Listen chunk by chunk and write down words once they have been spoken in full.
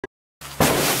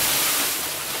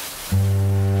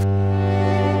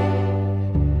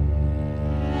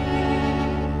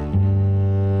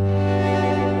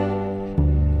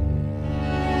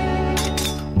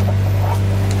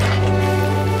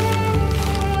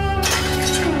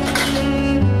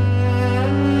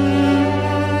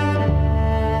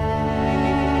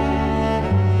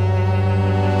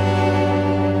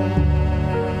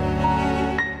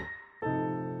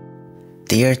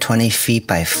square 20 feet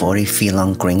by 40 feet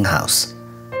long greenhouse.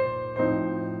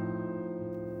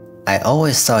 I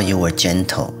always thought you were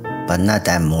gentle, but not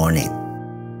that morning,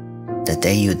 the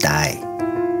day you died.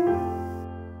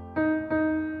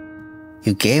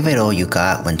 You gave it all you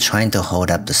got when trying to hold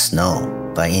up the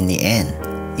snow, but in the end,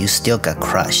 you still got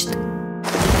crushed.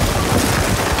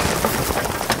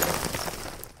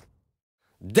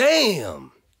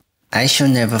 Damn! I shall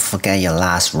never forget your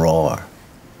last roar.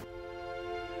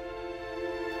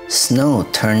 Snow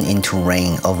turned into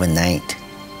rain overnight.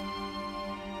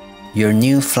 Your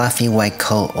new fluffy white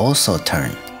coat also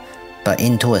turned, but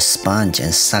into a sponge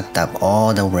and sucked up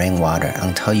all the rainwater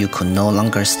until you could no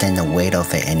longer stand the weight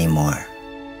of it anymore.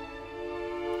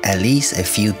 At least a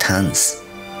few tons.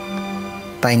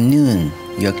 By noon,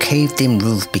 your caved-in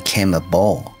roof became a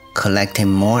bowl,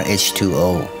 collecting more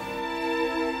H2O.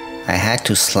 I had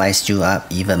to slice you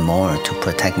up even more to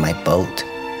protect my boat.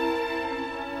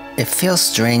 It feels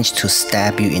strange to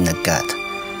stab you in the gut,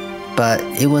 but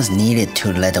it was needed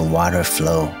to let the water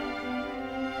flow.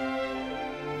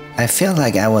 I feel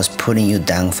like I was putting you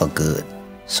down for good,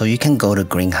 so you can go to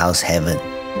greenhouse heaven.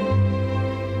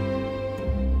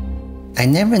 I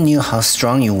never knew how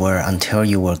strong you were until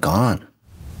you were gone.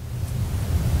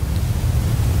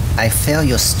 I felt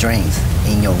your strength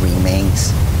in your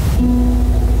remains.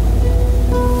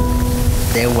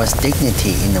 There was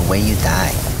dignity in the way you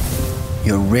died.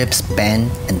 Your ribs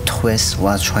bend and twist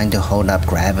while trying to hold up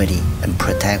gravity and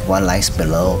protect what lies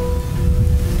below.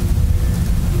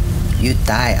 You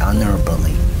die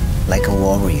honorably, like a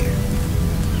warrior.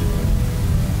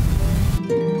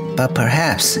 But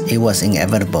perhaps it was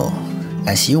inevitable,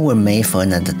 as you were made for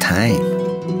another time,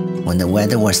 when the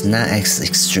weather was not as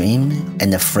extreme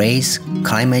and the phrase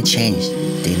climate change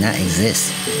did not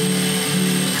exist.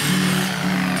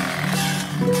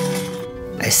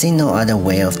 I see no other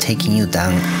way of taking you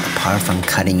down apart from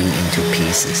cutting you into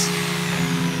pieces.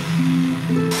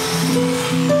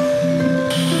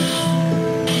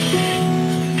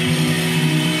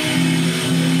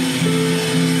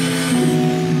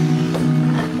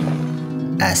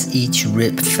 As each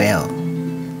rib fell,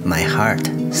 my heart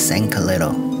sank a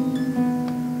little.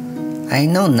 I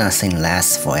know nothing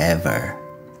lasts forever.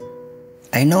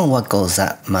 I know what goes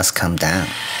up must come down.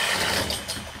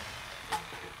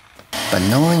 But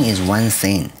knowing is one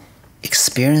thing,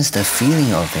 experience the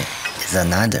feeling of it is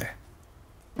another.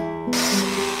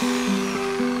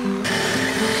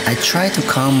 I try to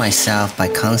calm myself by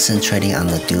concentrating on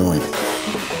the doing.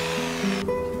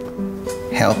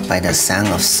 Helped by the sound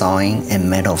of sawing and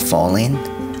metal falling,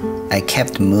 I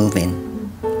kept moving.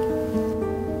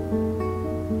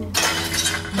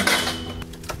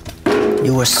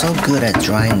 You were so good at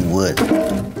drying wood,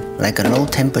 like a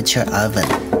low-temperature oven.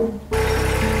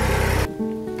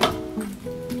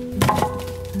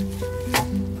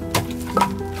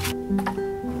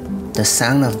 The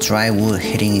sound of dry wood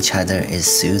hitting each other is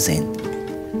soothing,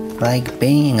 like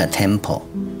being in a temple.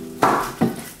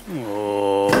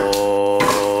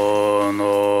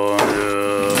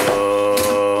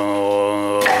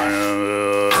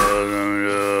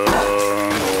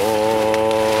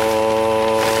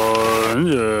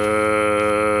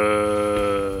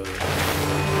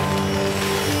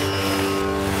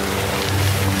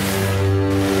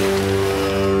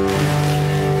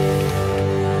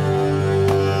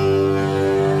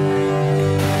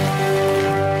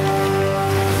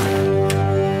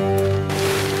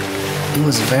 It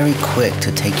was very quick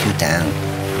to take you down.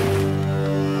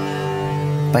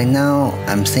 By now,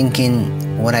 I'm thinking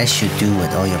what I should do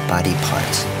with all your body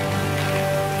parts.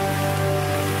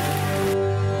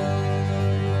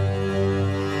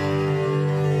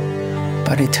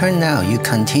 But it turned out you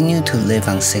continue to live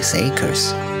on 6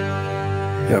 acres.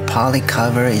 Your poly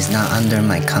cover is now under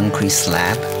my concrete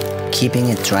slab, keeping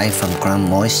it dry from ground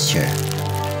moisture.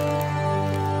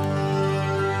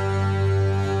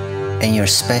 And your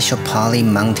special poly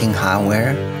mounting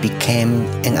hardware became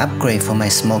an upgrade for my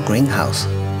small greenhouse.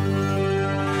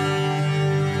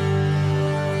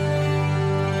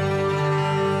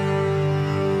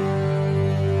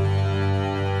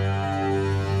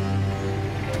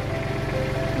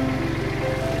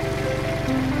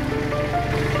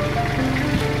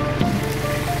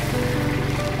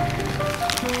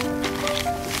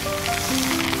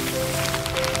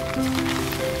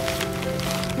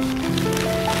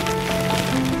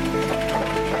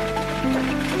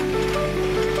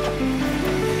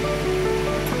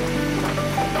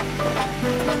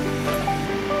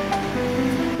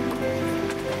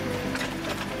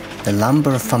 The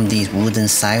lumber from these wooden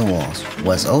sidewalls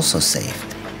was also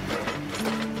saved.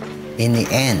 In the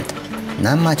end,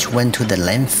 not much went to the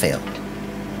landfill,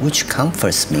 which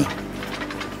comforts me.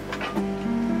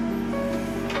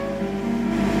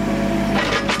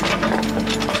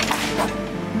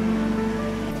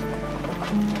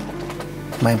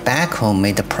 My backhoe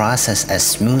made the process as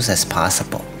smooth as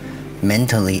possible,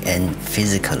 mentally and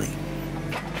physically.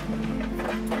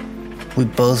 We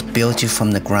both built you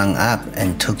from the ground up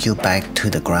and took you back to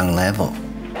the ground level.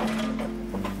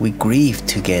 We grieved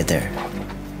together,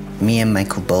 me and my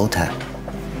Kubota.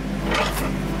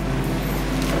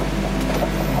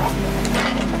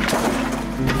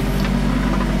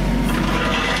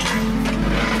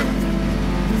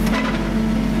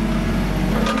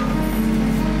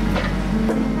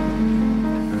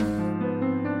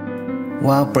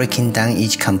 While breaking down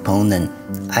each component,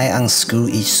 I unscrew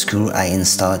each screw I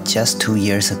installed just 2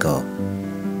 years ago.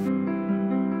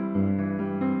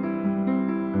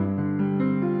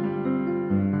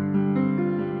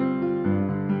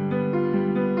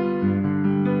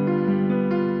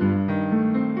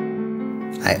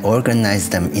 I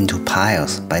organized them into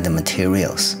piles by the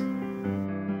materials.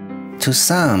 To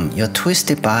some, your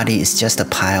twisted body is just a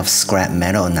pile of scrap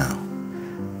metal now.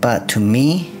 But to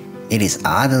me, it is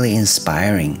utterly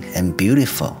inspiring and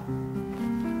beautiful.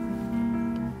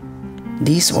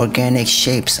 These organic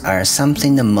shapes are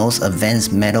something the most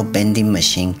advanced metal bending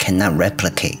machine cannot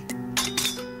replicate.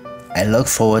 I look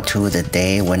forward to the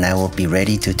day when I will be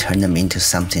ready to turn them into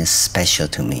something special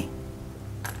to me.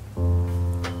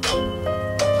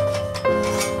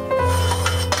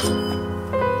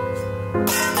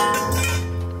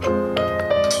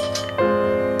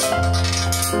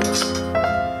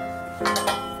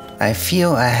 I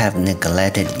feel I have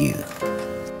neglected you,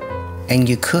 and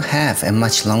you could have a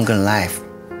much longer life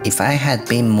if I had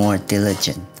been more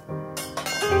diligent.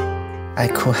 I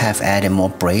could have added more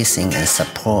bracing and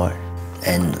support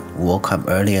and woke up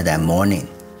earlier that morning.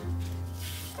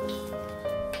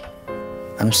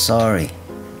 I'm sorry.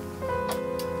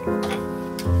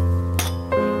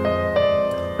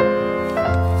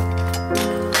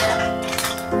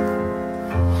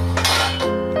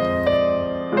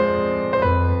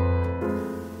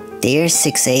 Dear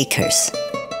 6 Acres,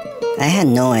 I had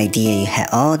no idea you had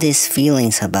all these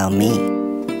feelings about me.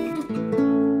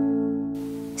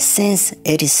 Since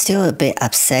it is still a bit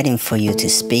upsetting for you to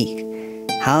speak,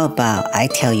 how about I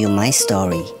tell you my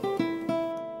story?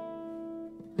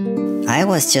 I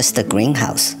was just a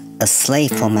greenhouse, a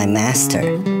slave for my master,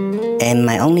 and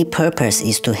my only purpose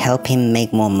is to help him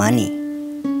make more money.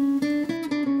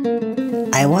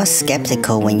 I was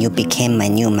skeptical when you became my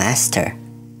new master.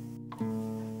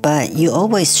 But you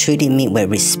always treated me with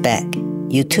respect.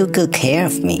 You took good care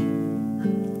of me.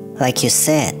 Like you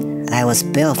said, I was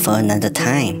built for another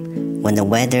time, when the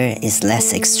weather is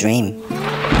less extreme.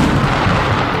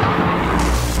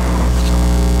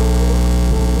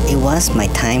 It was my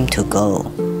time to go.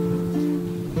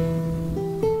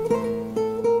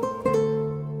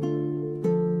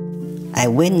 I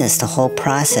witnessed the whole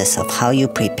process of how you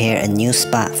prepare a new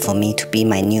spot for me to be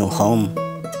my new home.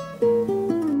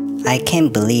 I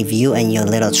can't believe you and your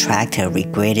little tractor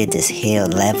regraded this hill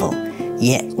level,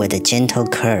 yet with a gentle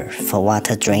curve for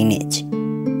water drainage.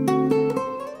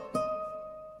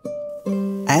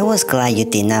 I was glad you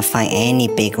did not find any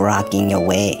big rock in your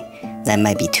way that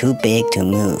might be too big to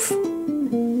move.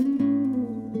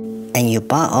 And you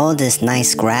bought all this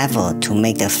nice gravel to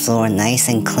make the floor nice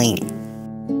and clean.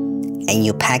 And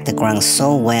you packed the ground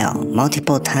so well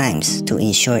multiple times to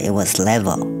ensure it was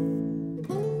level.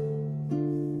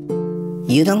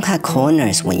 You don't cut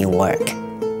corners when you work.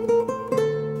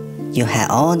 You had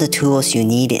all the tools you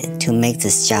needed to make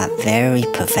this job very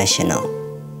professional.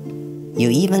 You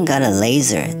even got a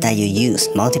laser that you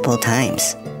used multiple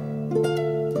times.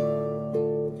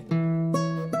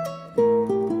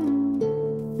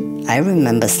 I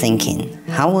remember thinking,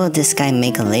 how will this guy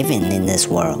make a living in this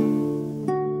world?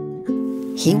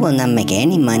 He will not make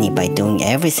any money by doing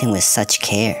everything with such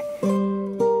care.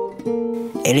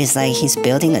 It is like he's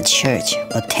building a church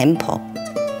or temple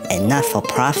and not for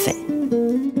profit.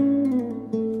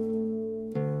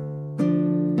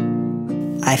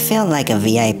 I felt like a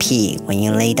VIP when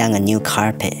you laid down a new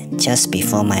carpet just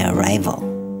before my arrival.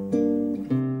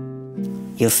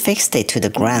 You fixed it to the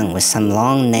ground with some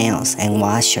long nails and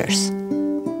washers.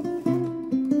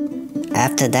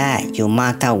 After that, you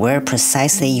marked out where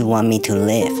precisely you want me to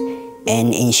live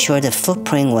and ensured the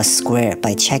footprint was square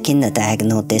by checking the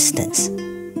diagonal distance.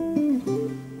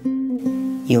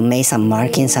 You made some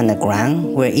markings on the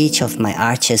ground where each of my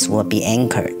arches would be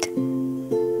anchored.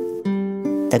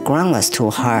 The ground was too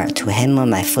hard to hammer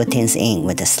my footings in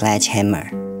with a sledgehammer.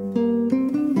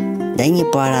 Then you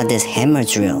brought out this hammer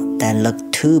drill that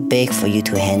looked too big for you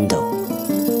to handle.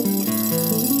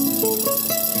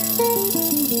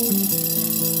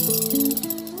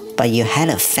 But you had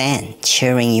a fan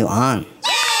cheering you on.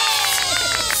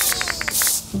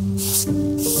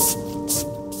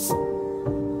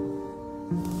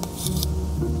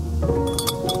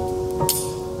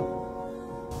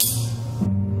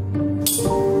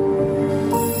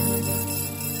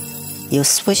 You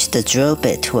switch the drill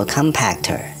bit to a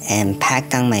compactor and pack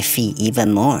down my feet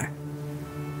even more.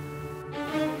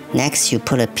 Next, you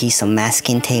put a piece of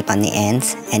masking tape on the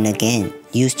ends and again,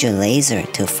 use your laser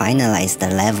to finalize the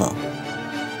level.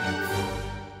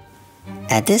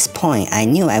 At this point, I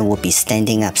knew I would be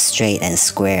standing up straight and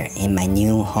square in my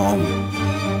new home.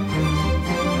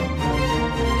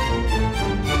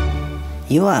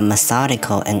 You are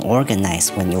methodical and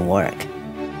organized when you work.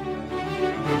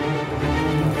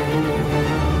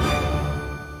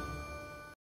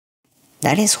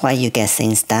 That is why you get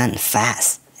things done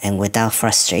fast and without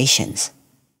frustrations.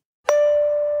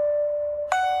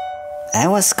 I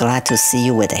was glad to see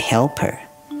you with a helper,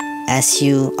 as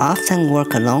you often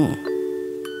work alone.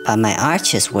 But my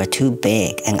arches were too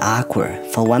big and awkward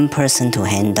for one person to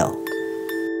handle.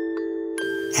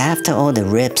 After all the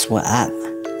ribs were up,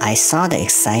 I saw the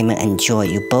excitement and joy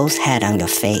you both had on your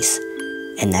face,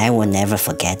 and I will never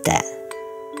forget that.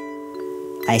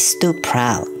 I stood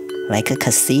proud, like a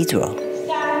cathedral.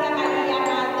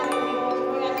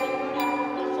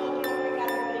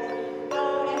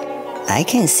 I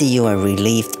can see you are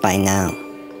relieved by now,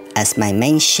 as my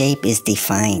main shape is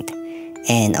defined,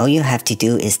 and all you have to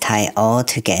do is tie it all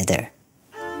together.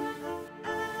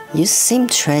 You seem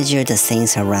to treasure the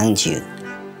things around you,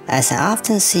 as I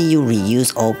often see you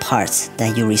reuse old parts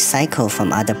that you recycle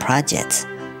from other projects.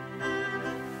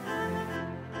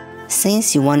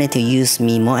 Since you wanted to use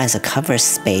me more as a cover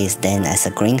space than as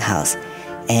a greenhouse,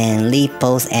 and leave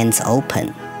both ends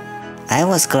open, I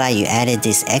was glad you added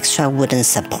this extra wooden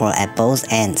support at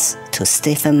both ends to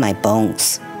stiffen my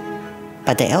bones.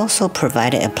 But they also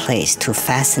provided a place to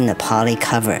fasten the poly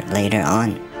cover later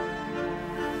on.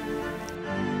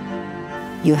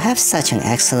 You have such an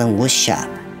excellent wood shop.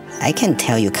 I can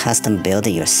tell you custom built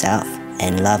it yourself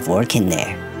and love working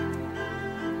there.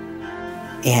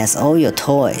 It has all your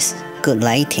toys, good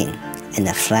lighting, and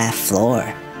a flat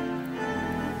floor.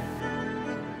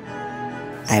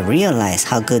 I realized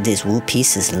how good these wood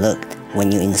pieces looked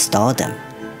when you installed them.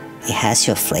 It has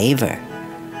your flavor.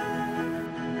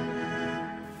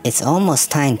 It's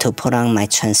almost time to put on my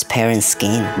transparent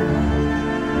skin.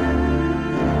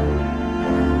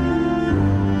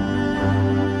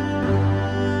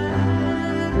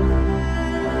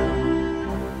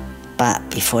 But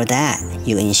before that,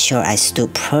 you ensure I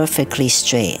stood perfectly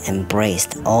straight and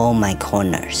braced all my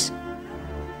corners.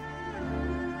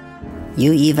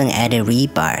 You even added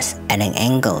rebars at an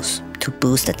angles to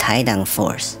boost the tie-down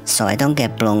force so I don't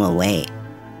get blown away.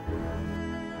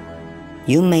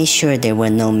 You made sure there were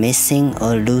no missing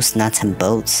or loose nuts and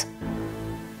bolts.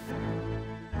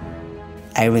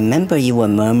 I remember you were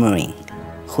murmuring,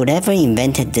 "Whoever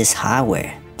invented this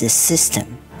hardware, this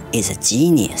system, is a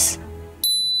genius."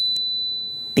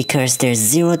 Because there's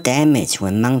zero damage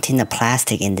when mounting the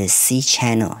plastic in this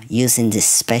C-channel using these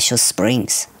special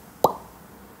springs.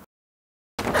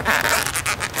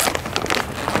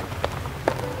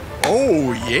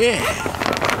 Oh, yeah.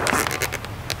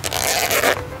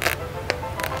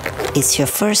 It's your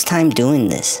first time doing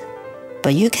this,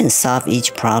 but you can solve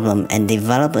each problem and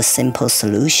develop a simple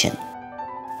solution.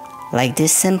 Like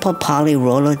this simple poly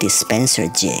roller dispenser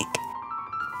jig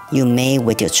you made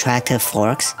with your tractor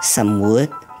forks, some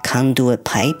wood, conduit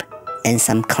pipe, and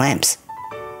some clamps.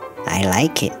 I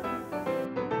like it.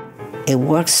 It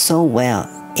works so well,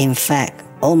 in fact,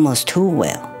 almost too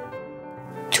well.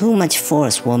 Too much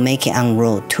force will make it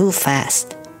unroll too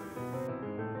fast.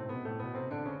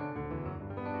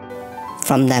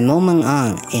 From that moment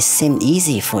on, it seemed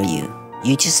easy for you.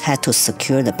 You just had to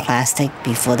secure the plastic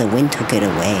before the wind took it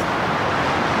away.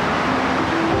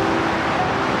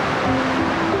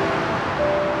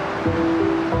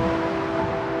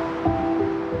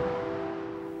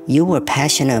 You were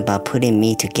passionate about putting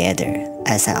me together,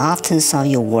 as I often saw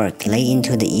you work late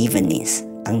into the evenings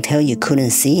until you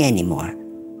couldn't see anymore.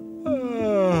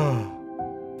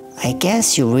 I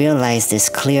guess you realized this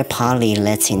clear poly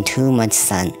lets in too much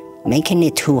sun, making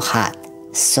it too hot,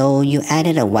 so you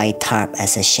added a white tarp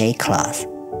as a shade cloth.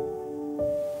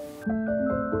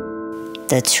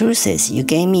 The truth is, you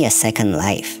gave me a second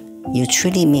life. You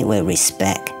treated me with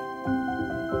respect.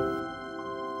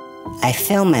 I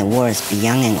felt my worth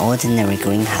beyond an ordinary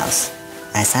greenhouse,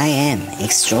 as I am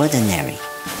extraordinary.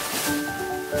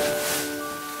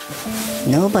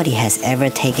 Nobody has ever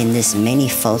taken this many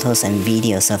photos and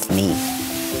videos of me.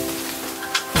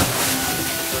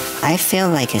 I feel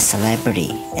like a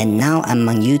celebrity, and now I'm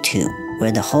on YouTube,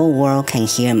 where the whole world can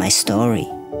hear my story.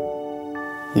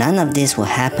 None of this will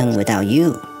happen without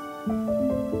you.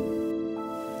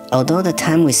 Although the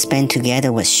time we spent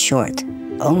together was short,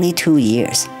 only 2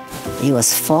 years, it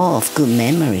was full of good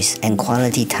memories and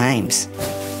quality times.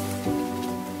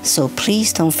 So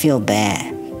please don't feel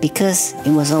bad, because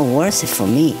it was all worth it for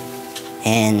me,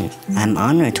 and I'm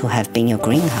honored to have been your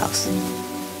greenhouse.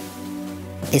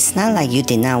 It's not like you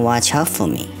did not watch out for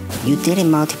me. You did it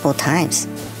multiple times.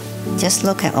 Just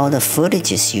look at all the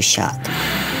footages you shot.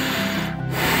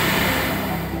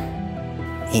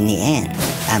 In the end,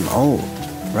 I'm old,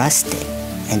 rusted,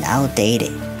 and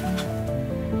outdated.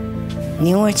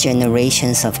 Newer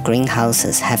generations of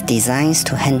greenhouses have designs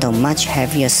to handle much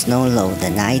heavier snow load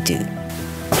than I do.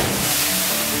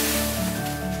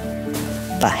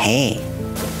 But hey,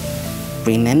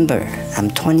 remember, I'm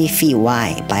 20 feet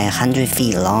wide by 100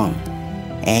 feet long,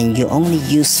 and you only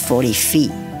use 40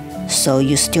 feet, so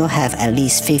you still have at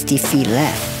least 50 feet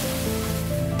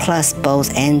left, plus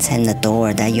both ends and the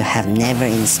door that you have never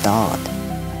installed.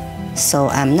 So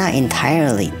I'm not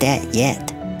entirely dead yet.